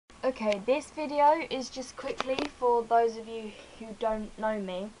Okay, this video is just quickly for those of you who don't know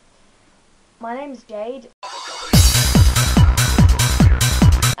me. My name's Jade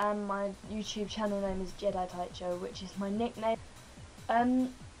and my YouTube channel name is Jedi-Taichou, which is my nickname. I'm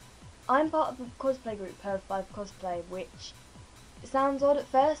part of the cosplay group Perv 5 Cosplay, which sounds odd at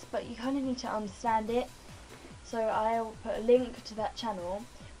first, but you kind of need to understand it. So I'll put a link to that channel.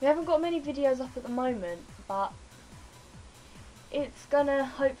 We haven't got many videos up at the moment, but it's gonna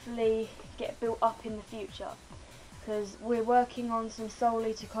hopefully get built up in the future, because we're working on some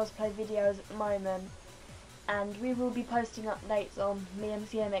solely to cosplay videos at the moment, and we will be posting updates on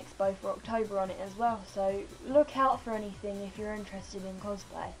MCM Expo for October on it as well, so look out for anything if you're interested in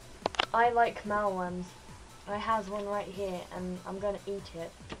cosplay. I like Mal ones. I has one right here and I'm gonna eat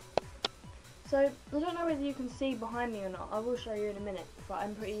it. So I don't know whether you can see behind me or not, I will show you in a minute, but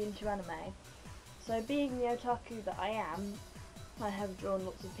I'm pretty into anime. So being the otaku that I am, I have drawn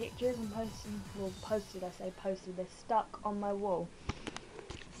lots of pictures and posted, they're stuck on my wall.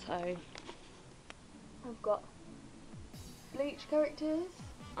 So I've got Bleach characters,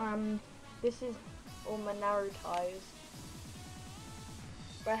 this is all my Naruto's.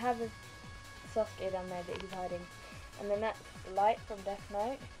 I have a Sasuke down there that he's hiding, and then that's Light from Death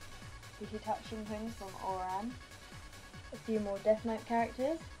Note, the Hitachi twins from Oran, a few more Death Note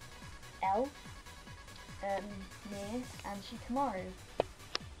characters, L, Mir and Shikamaru.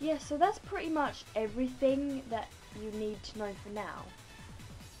 Yeah, so that's pretty much everything that you need to know for now,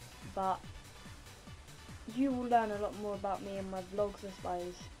 but you will learn a lot more about me in my vlogs, I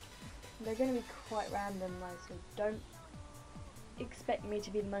suppose. They're going to be quite random though, so don't expect me to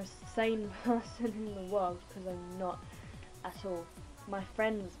be the most sane person in the world, because I'm not at all. My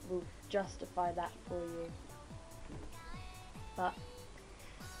friends will justify that for you. But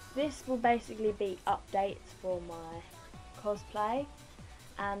this will basically be updates for my cosplay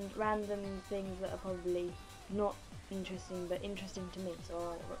and random things that are probably not interesting but interesting to me,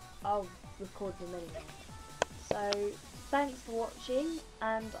 so I'll record them anyway. So thanks for watching,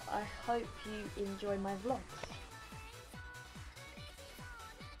 and I hope you enjoy my vlogs.